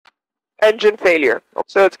engine failure.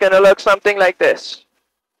 So it's going to look something like this.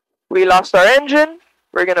 We lost our engine.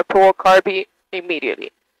 We're going to pull carby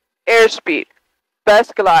immediately. Airspeed.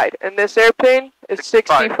 Best glide in this airplane is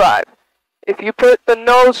 65. If you put the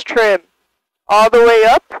nose trim all the way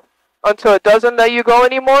up until it doesn't let you go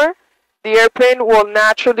anymore, the airplane will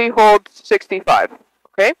naturally hold 65.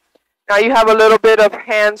 Okay? Now you have a little bit of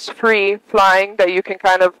hands-free flying that you can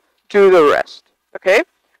kind of do the rest. Okay?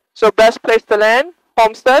 So best place to land,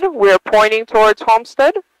 Homestead. We're pointing towards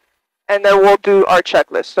Homestead. And then we'll do our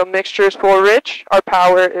checklist. So mixture is full rich. Our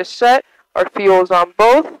power is set. Our fuel is on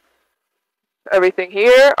both. Everything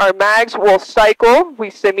here. Our mags will cycle. We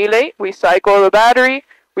simulate. We cycle the battery.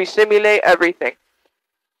 We simulate everything.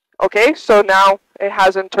 Okay, so now it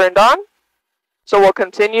hasn't turned on. So we'll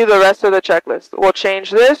continue the rest of the checklist. We'll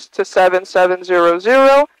change this to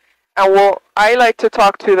 7700. And I like to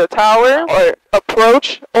talk to the tower or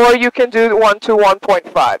approach, or you can do 1 to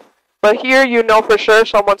 1.5. But here you know for sure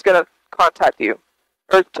someone's going to contact you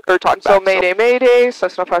or talk back. So Mayday, Mayday,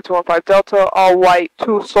 Cessna 5215 Delta, all white,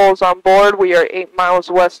 2 souls on board. We are 8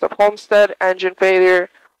 miles west of Homestead. Engine failure.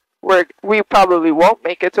 We probably won't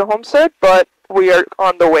make it to Homestead, but we are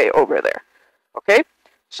on the way over there. Okay?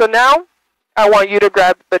 So now I want you to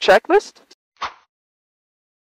grab the checklist.